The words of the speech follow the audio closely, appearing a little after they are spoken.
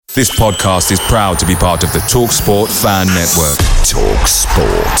This podcast is proud to be part of the TalkSport Fan Network.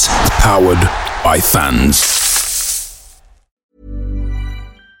 TalkSport. Powered by fans.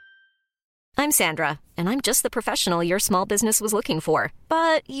 I'm Sandra, and I'm just the professional your small business was looking for.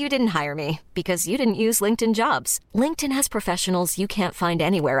 But you didn't hire me because you didn't use LinkedIn Jobs. LinkedIn has professionals you can't find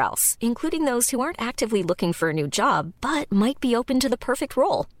anywhere else, including those who aren't actively looking for a new job, but might be open to the perfect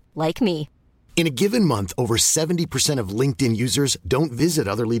role, like me. In a given month, over 70% of LinkedIn users don't visit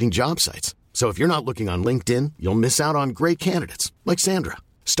other leading job sites. So if you're not looking on LinkedIn, you'll miss out on great candidates like Sandra.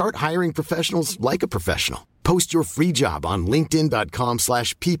 Start hiring professionals like a professional. Post your free job on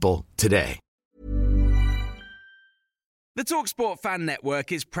linkedin.com/people today. The TalkSport Fan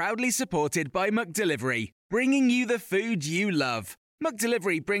Network is proudly supported by McDelivery, bringing you the food you love.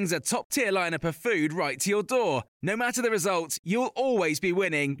 McDelivery brings a top-tier lineup of food right to your door. No matter the result, you'll always be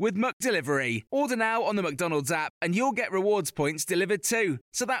winning with McDelivery. Order now on the McDonald's app and you'll get rewards points delivered too.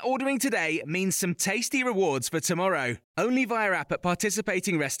 So that ordering today means some tasty rewards for tomorrow. Only via app at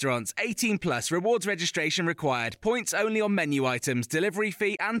participating restaurants. 18 plus. Rewards registration required. Points only on menu items. Delivery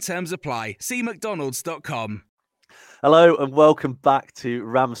fee and terms apply. See mcdonalds.com. Hello and welcome back to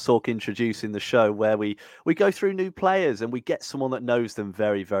Rams Talk, introducing the show where we go through new players and we get someone that knows them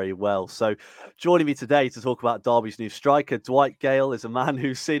very, very well. So joining me today to talk about Derby's new striker, Dwight Gayle, is a man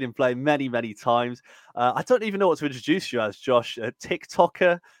who's seen him play many, many times. I don't even know what to introduce you as, Josh. A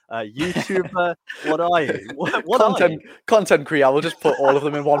TikToker, a YouTuber, what are you? Content creator. We'll just put all of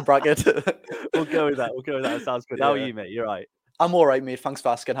them in one bracket. We'll go with that. That sounds good. Yeah. How are you, mate? You're right. I'm all right, mate. Thanks for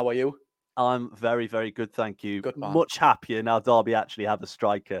asking. How are you? I'm very, very good, thank you. Good, man. Much happier now Derby actually have a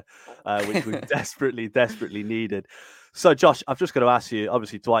striker, which we desperately needed. So, Josh, I've just got to ask you,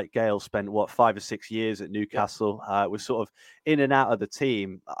 obviously, Dwight Gayle spent, 5 or 6 years at Newcastle, was sort of in and out of the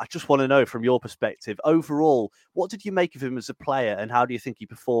team. I just want to know, from your perspective, overall, what did you make of him as a player and how do you think he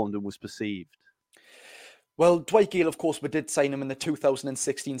performed and was perceived? Well, Dwight Gayle, of course, we did sign him in the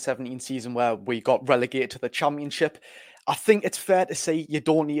 2016-17 season where we got relegated to the Championship. I think it's fair to say you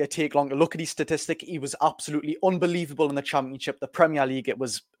don't need to take long to look at his statistic. He was absolutely unbelievable in the Championship. The Premier League, it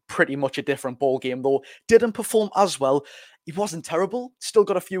was pretty much a different ball game, though. Didn't perform as well. He wasn't terrible. Still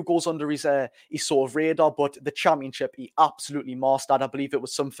got a few goals under his sort of radar, but the Championship, he absolutely mastered. I believe it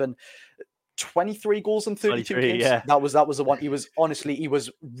was something 23 goals in 32 games. Yeah. That was the one. He was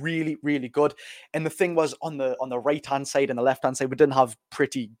really, really good. And the thing was, on the right-hand side and the left-hand side, we didn't have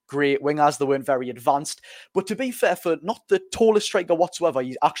pretty great wingers. They weren't very advanced. But to be fair, for not the tallest striker whatsoever,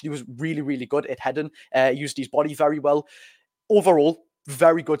 he actually was really, really good at heading. Used his body very well. Overall,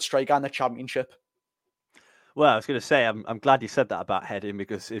 very good striker in the Championship. Well, I was going to say, I'm glad you said that about heading,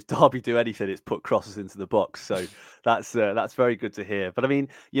 because if Derby do anything, it's put crosses into the box. So that's very good to hear. But I mean,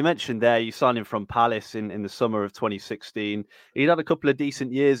 you mentioned there, you signed him from Palace in the summer of 2016. He'd had a couple of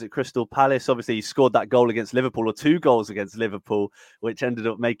decent years at Crystal Palace. Obviously, he scored that goal against Liverpool, or 2 goals against Liverpool, which ended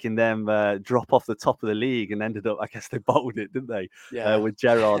up making them drop off the top of the league and ended up, I guess they bottled it, didn't they? Yeah. With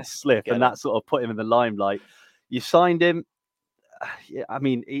Gerrard's slip. And that sort of put him in the limelight. You signed him. Yeah, I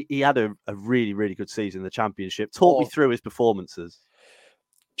mean, he had a really, really good season in the Championship. Talk me through his performances.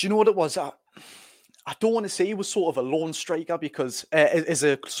 Do you know what it was? I don't want to say he was sort of a lone striker, because as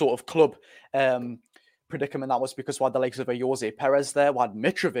a sort of club predicament, that was because we had the likes of a Jose Perez there, we had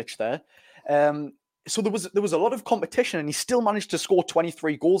Mitrovic there. So there was a lot of competition, and he still managed to score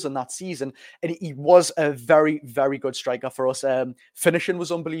 23 goals in that season. And he was a very, very good striker for us. Finishing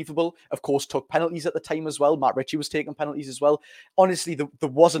was unbelievable. Of course, took penalties at the time as well. Matt Ritchie was taking penalties as well. Honestly, there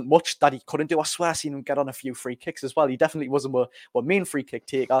wasn't much that he couldn't do. I swear I seen him get on a few free kicks as well. He definitely wasn't a main free kick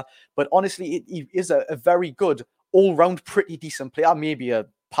taker. But honestly, he is a very good, all-round, pretty decent player. Maybe a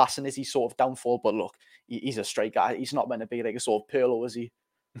passing is his sort of downfall. But look, he's a striker. He's not meant to be like a sort of Pirlo, is he?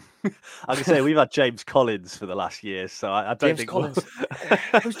 I can say we've had James Collins for the last year, so I don't think we're not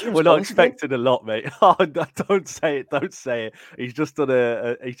Collins, expecting a lot, mate. Oh, don't say it. Don't say it. He's just had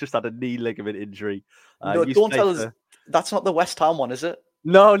a knee ligament injury. No, don't tell us. That's not the West Ham one, is it?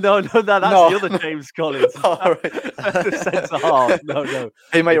 No, that's the other James Collins. All right. The centre half. No.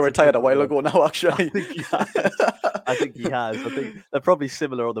 He may have retired a while ago now, actually. I think he has. I think they're probably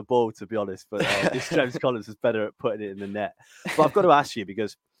similar on the ball, to be honest. But this James Collins is better at putting it in the net. But I've got to ask you,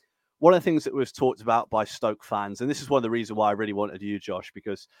 because one of the things that was talked about by Stoke fans, and this is one of the reasons why I really wanted you, Josh,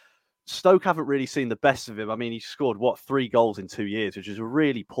 because Stoke haven't really seen the best of him. I mean, he scored, 3 goals in 2 years, which is a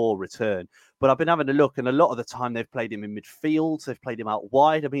really poor return. But I've been having a look, and a lot of the time they've played him in midfield. They've played him out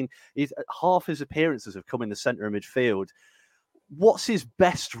wide. I mean, half his appearances have come in the centre of midfield. What's his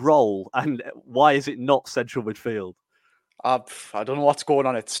best role, and why is it not central midfield? I don't know what's going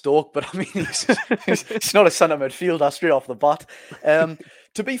on at Stoke, but I mean, he's not a centre midfielder straight off the bat.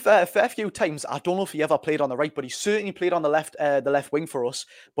 To be fair, a fair few times, I don't know if he ever played on the right, but he certainly played on the left wing for us.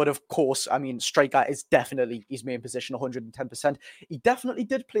 But of course, I mean, striker is definitely his main position, 110%. He definitely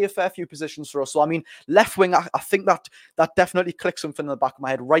did play a fair few positions for us. So, I mean, left wing, I think that definitely clicks something in the back of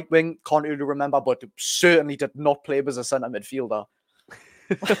my head. Right wing, can't really remember, but certainly did not play as a centre midfielder.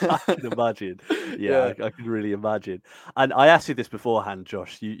 I can imagine. Yeah. I can really imagine. And I asked you this beforehand,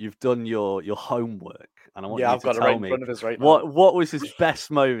 Josh. You've done your homework, and I want you I've to got it tell right in me front of us right now. what was his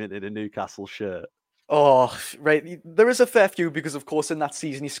best moment in a Newcastle shirt? Oh, right. There is a fair few because, of course, in that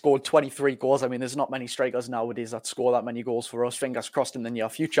season he scored 23 goals. I mean, there's not many strikers nowadays that score that many goals for us. Fingers crossed in the near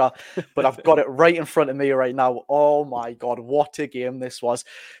future. But I've got it right in front of me right now. Oh, my God, what a game this was.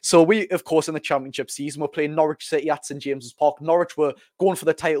 So we, of course, in the Championship season, we're playing Norwich City at St James's Park. Norwich were going for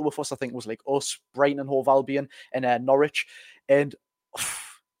the title with us. I think it was like us, Brighton and Hove Albion, and Norwich. And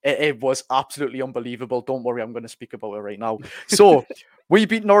it was absolutely unbelievable. Don't worry, I'm going to speak about it right now. So we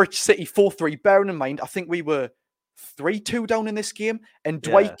beat Norwich City 4-3. Bearing in mind, I think we were 3-2 down in this game. And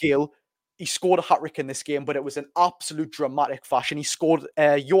Dwight Gayle, he scored a hat-trick in this game, but it was an absolute dramatic fashion. He scored,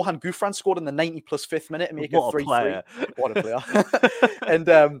 Johan Gouffran scored in the 90 plus 5th minute to make it 3-3. What a player.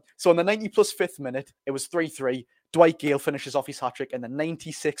 And so in the 90 plus 5th minute, it was 3-3. Dwight Gayle finishes off his hat-trick in the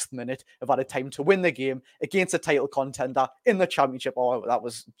 96th minute of added time to win the game against a title contender in the Championship. Oh, that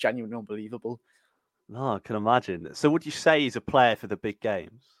was genuinely unbelievable. No, I can imagine. So would you say he's a player for the big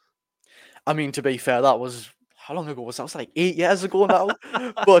games? I mean, to be fair, that was... How long ago was that? It was like 8 years ago now.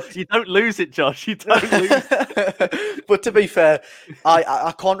 But you don't lose it, Josh. You don't lose it. But to be fair,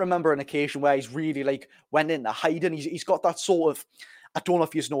 I can't remember an occasion where he's really like went into hiding. He's got that sort of... I don't know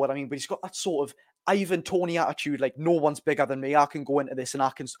if you know what I mean, but he's got that sort of Ivan Toney attitude, like no one's bigger than me. I can go into this and I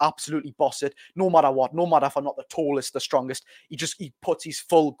can absolutely boss it, no matter what, no matter if I'm not the tallest, the strongest. He puts his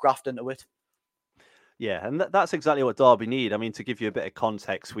full graft into it. Yeah, and that's exactly what Derby need. I mean, to give you a bit of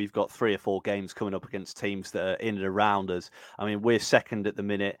context, we've got 3 or 4 games coming up against teams that are in and around us. I mean, we're second at the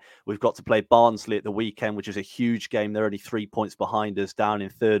minute. We've got to play Barnsley at the weekend, which is a huge game. They're only 3 points behind us, down in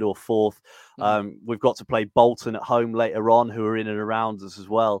 3rd or 4th. We've got to play Bolton at home later on, who are in and around us as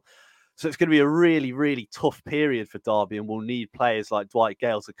well. So it's going to be a really, really tough period for Derby, and we'll need players like Dwight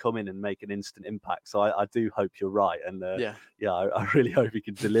Gayle to come in and make an instant impact. So I do hope you're right. And I really hope he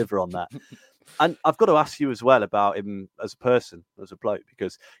can deliver on that. And I've got to ask you as well about him as a person, as a bloke,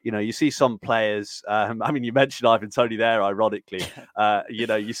 because, you know, you see some players, I mean, you mentioned Ivan Toney there, ironically, you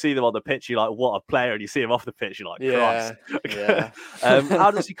know, you see them on the pitch, you're like, what a player, and you see him off the pitch, you're like, Christ. Yeah. How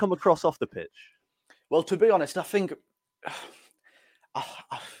does he come across off the pitch? Well, to be honest, I think...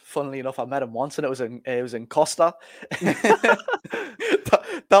 funnily enough, I met him once, and it was in Costa.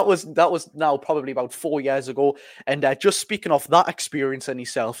 that was now probably about 4 years ago. And just speaking of that experience in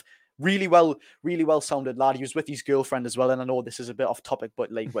himself, really well sounded lad. He was with his girlfriend as well. And I know this is a bit off topic, but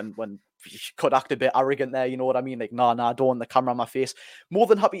like when he could act a bit arrogant there, you know what I mean? Like, nah, I don't want the camera on my face. More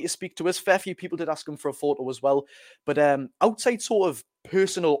than happy to speak to us. Fair few people did ask him for a photo as well. But outside sort of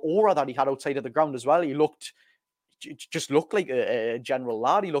personal aura that he had outside of the ground as well, he just looked like a general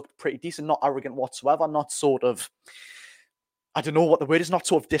lad. He looked pretty decent, not arrogant whatsoever, not sort of, I don't know what the word is, not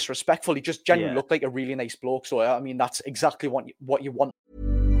sort of disrespectful. He just genuinely looked like a really nice bloke. So, I mean, that's exactly what you want.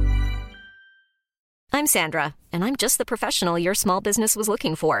 I'm Sandra, and I'm just the professional your small business was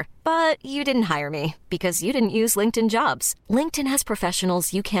looking for. But you didn't hire me because you didn't use LinkedIn Jobs. LinkedIn has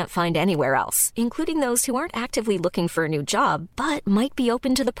professionals you can't find anywhere else, including those who aren't actively looking for a new job, but might be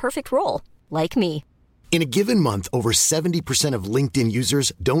open to the perfect role, like me. In a given month, over 70% of LinkedIn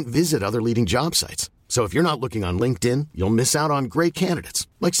users don't visit other leading job sites. So if you're not looking on LinkedIn, you'll miss out on great candidates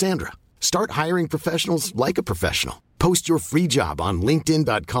like Sandra. Start hiring professionals like a professional. Post your free job on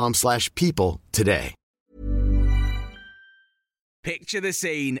linkedin.com/people today. Picture the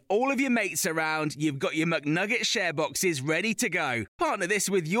scene. All of your mates around, you've got your McNugget share boxes ready to go. Partner this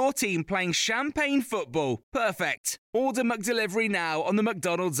with your team playing champagne football. Perfect. Order McDelivery now on the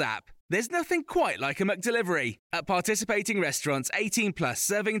McDonald's app. There's nothing quite like a McDelivery. At participating restaurants, 18 plus,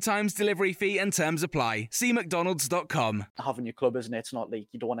 serving times, delivery fee and terms apply. See mcdonalds.com. Having your club, isn't it? It's not like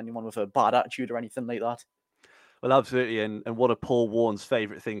you don't want anyone with a bad attitude or anything like that. Well, absolutely. And one of Paul Warren's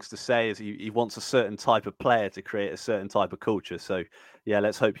favourite things to say is he wants a certain type of player to create a certain type of culture. So, yeah,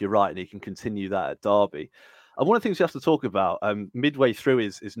 let's hope you're right and he can continue that at Derby. And one of the things we have to talk about, midway through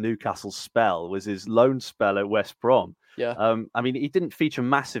his Newcastle spell, was his loan spell at West Brom. Yeah. I mean, he didn't feature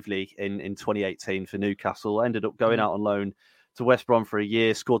massively in 2018 for Newcastle, ended up going out on loan to West Brom for a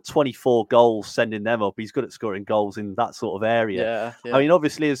year, scored 24 goals, sending them up. He's good at scoring goals in that sort of area. Yeah. I mean,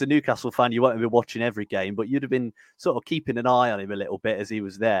 obviously, as a Newcastle fan, you won't have been watching every game, but you'd have been sort of keeping an eye on him a little bit as he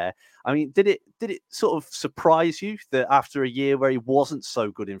was there. I mean, did it sort of surprise you that after a year where he wasn't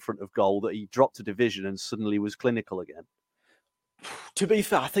so good in front of goal, that he dropped a division and suddenly was clinical again? To be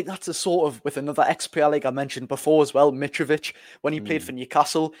fair, I think that's a sort of with another ex-player like I mentioned before as well, Mitrovic, when he played for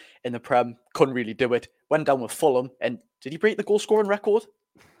Newcastle in the Prem, couldn't really do it. Went down with Fulham, and did he break the goal-scoring record?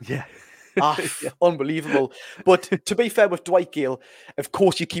 Yeah. Unbelievable. But to be fair with Dwight Gayle, of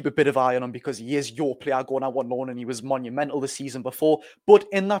course you keep a bit of eye on him because he is your player going out on loan and he was monumental the season before. But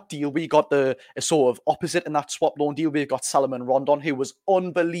in that deal, we got a sort of opposite in that swap loan deal. We got Salomon Rondon, who was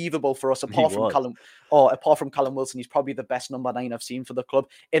unbelievable for us. Apart from Callum Wilson, he's probably the best number 9 I've seen for the club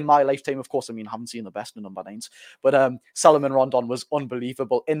in my lifetime. Of course, I mean, I haven't seen the best of number 9s, but Salomon Rondon was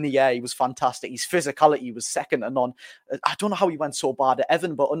unbelievable. In the air, he was fantastic. His physicality was second to none. I don't know how he went so bad at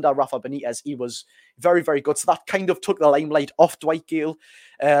Evan, but under Rafa Benitez, he was very, very good. So that kind of took the limelight off Dwight Gayle.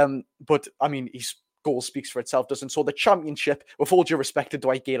 But I mean, his goal speaks for itself, doesn't? So the Championship, with all due respect to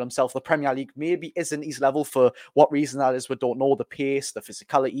Dwight Gayle himself, the Premier League maybe isn't his level. For what reason that is, we don't know. The pace, the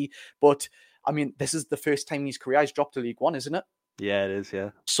physicality. But I mean, this is the first time in his career he's dropped to League One, isn't it? Yeah, it is,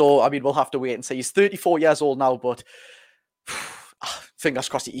 yeah. So, I mean, we'll have to wait and see. He's 34 years old now, but fingers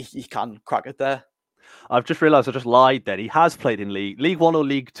crossed he can crack it there. I've just realised I just lied then. He has played in League 1 or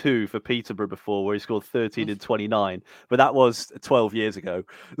League 2 for Peterborough before, where he scored 13 and 29. But that was 12 years ago.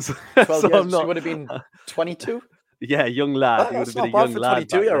 12 years, so he would have been 22? Yeah, young lad. He would have been a young lad.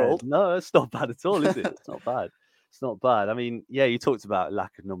 22-year-old. No, it's not bad at all, is it? It's not bad. It's not bad. I mean, yeah, you talked about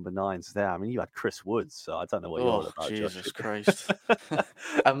lack of number 9s there. I mean, you had Chris Woods, so I don't know what you're all about. Jesus Christ.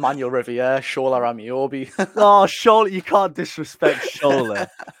 Emmanuel Riviere, Shola Amiobi. Oh, Shola, you can't disrespect Shola.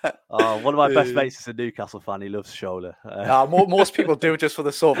 Oh, one of my best mates is a Newcastle fan. He loves Shola. Most people do, just for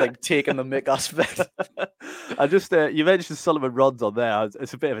the sort of like taking the mick aspect. I just, you mentioned Salomon Rondon there.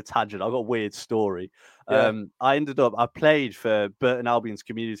 It's a bit of a tangent. I've got a weird story. Yeah. I played for Burton Albion's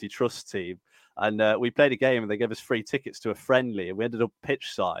community trust team. And we played a game and they gave us free tickets to a friendly and we ended up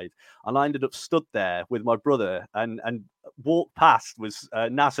pitch side. And I ended up stood there with my brother and walked past was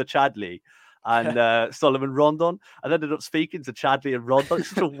Nasser Chadli and Salomon Rondon. I ended up speaking to Chadli and Rondon. It's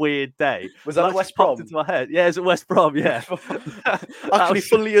such a weird day. Was that at West Brom? Into my head. Yeah, it's at West Brom, yeah. Actually,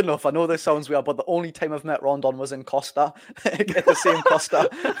 funnily enough, I know this sounds weird, but the only time I've met Rondon was in Costa. At the same Costa.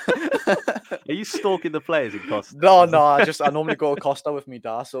 Are you stalking the players in Costa? No, I normally go to Costa with me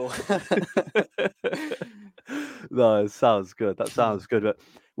dad, so... No, it sounds good. That sounds good. But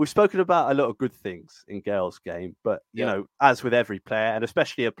we've spoken about a lot of good things in Gayle's game, but you know, as with every player, and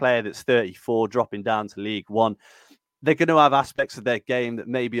especially a player that's 34, dropping down to League One, they're going to have aspects of their game that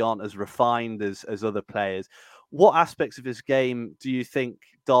maybe aren't as refined as other players. What aspects of his game do you think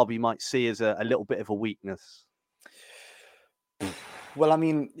Derby might see as a little bit of a weakness? Well, I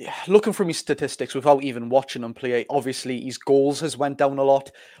mean, looking from his statistics without even watching him play, obviously his goals has went down a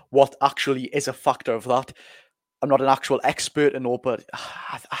lot. What actually is a factor of that? I'm not an actual expert in all, but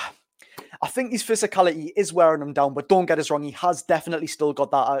I think his physicality is wearing him down. But don't get us wrong, he has definitely still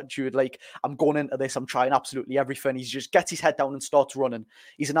got that attitude. Like, I'm going into this, I'm trying absolutely everything. He just gets his head down and starts running.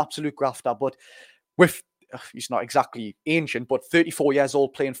 He's an absolute grafter. But he's not exactly ancient, but 34 years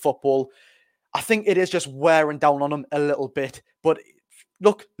old playing football, I think it is just wearing down on him a little bit. But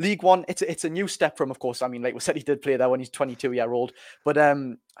look, League One, it's a new step for him, of course. I mean, like we said, he did play there when he's 22-year-old. But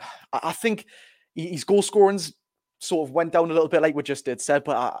I think his goal scoring's sort of went down a little bit, like we just said.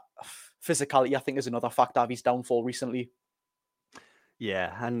 But physicality, I think, is another factor of his downfall recently.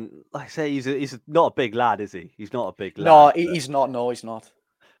 Yeah, and like I say, he's not a big lad, is he? He's not a big lad. No, he's not. No, he's not.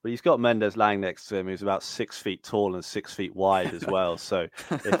 But he's got Mendes Lang next to him, who's about 6 feet tall and 6 feet wide as well. So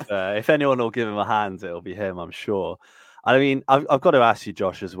if anyone will give him a hand, it'll be him, I'm sure. I mean, I've got to ask you,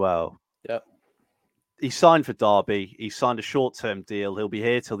 Josh, as well. Yeah. He signed for Derby. He signed a short-term deal. He'll be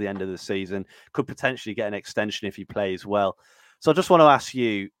here till the end of the season. Could potentially get an extension if he plays well. So I just want to ask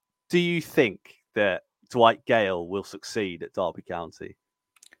you, do you think that Dwight Gayle will succeed at Derby County?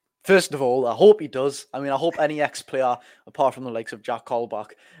 First of all, I hope he does. I mean, I hope any ex-player, apart from the likes of Jack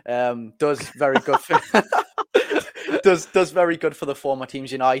Colback, does very good for does very good for the former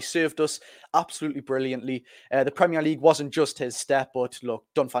teams. You know, he served us absolutely brilliantly. The Premier League wasn't just his step, but look,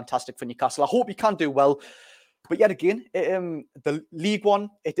 done fantastic for Newcastle. I hope he can do well. But yet again, the League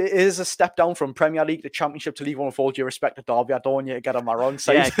One, it is a step down from Premier League to Championship to League One, with all due respect to Derby. I don't want you to get on my wrong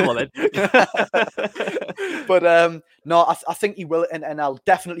side. Yeah, come on then. But no, I think he will, and I'll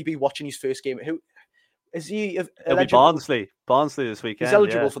definitely be watching his first game. Who is he? It'll be Barnsley this weekend. He's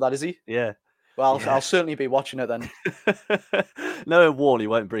eligible for that, is he? Yeah. Well, I'll certainly be watching it then. Knowing Wally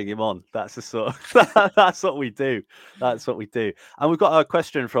won't bring him on. That's the sort of, that's what we do. That's what we do. And we've got a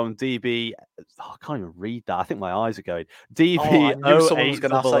question from DB. Oh, I can't even read that. I think my eyes are going. DB. I knew someone was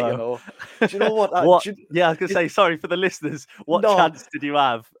going to say, you know. Do you know what? Yeah, I was going to say, sorry for the listeners. What chance did you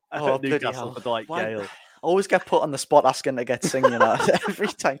have at Newcastle for Dwight Gayle? I always get put on the spot asking to get singing every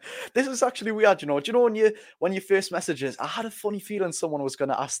time. This is actually weird, you know. Do you know when you first messages, I had a funny feeling someone was going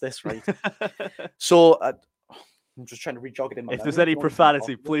to ask this, right? So I'm just trying to re-jog it in my If there's any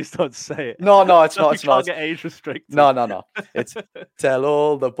profanity, please don't say it. No, it's not. It's not. Get age restricted. No. It's tell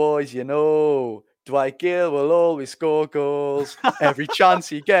all the boys you know. Dwight Gayle will always score goals. Every chance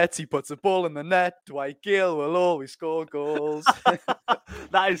he gets, he puts a ball in the net. Dwight Gayle will always score goals.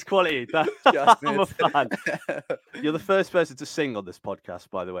 That is quality. I'm a fan. You're the first person to sing on this podcast,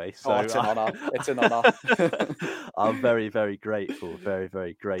 by the way. So it's an honour. It's an honour. I'm very, very grateful. Very,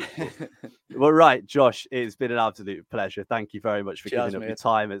 very grateful. Well, right, Josh, it's been an absolute pleasure. Thank you very much for giving up your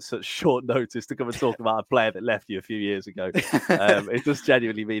time at such short notice to come and talk about a player that left you a few years ago. It does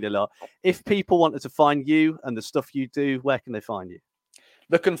genuinely mean a lot. If people wanted to find you and the stuff you do, where can they find you?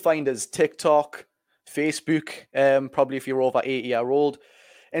 They can find us TikTok, Facebook, probably if you're over 80 years old,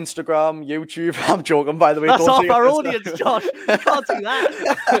 Instagram, YouTube. I'm joking, by the way. That's off our audience, Josh. You can't do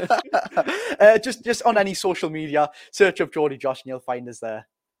that. Just on any social media, search up Geordie Josh and you'll find us there.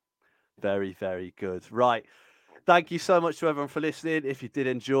 Very, very good. Right. Thank you so much to everyone for listening. If you did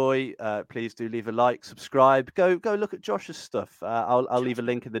enjoy, please do leave a like, subscribe. Go look at Josh's stuff. I'll leave a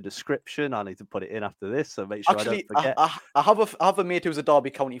link in the description. I need to put it in after this, so make sure I don't forget. I have a mate who's a Derby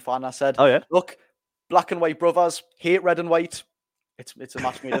County fan. I said, "Oh yeah, look, black and white brothers hate red and white. It's a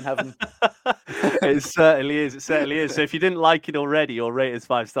match made in heaven." It certainly is. It certainly is. So if you didn't like it already or rate us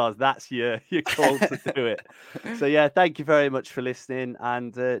 5 stars, that's your call to do it. So yeah, thank you very much for listening.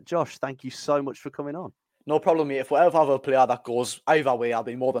 And Josh, thank you so much for coming on. No problem, mate. If we ever have a player that goes either way, I'll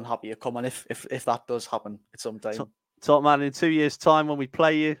be more than happy to come on if that does happen at some time. Top man, in 2 years' time when we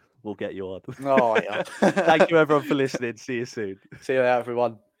play you, we'll get you on. Oh, yeah. Thank you, everyone, for listening. See you soon. See you there,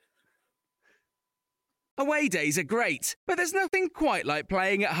 everyone. Away days are great, but there's nothing quite like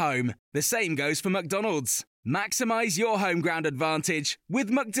playing at home. The same goes for McDonald's. Maximise your home ground advantage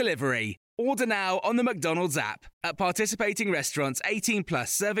with McDelivery. Order now on the McDonald's app. At participating restaurants, 18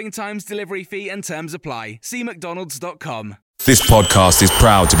 plus, serving times, delivery fee and terms apply. See mcdonalds.com. This podcast is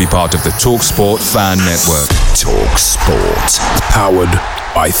proud to be part of the TalkSport Fan Network. TalkSport. Powered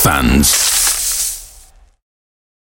by fans.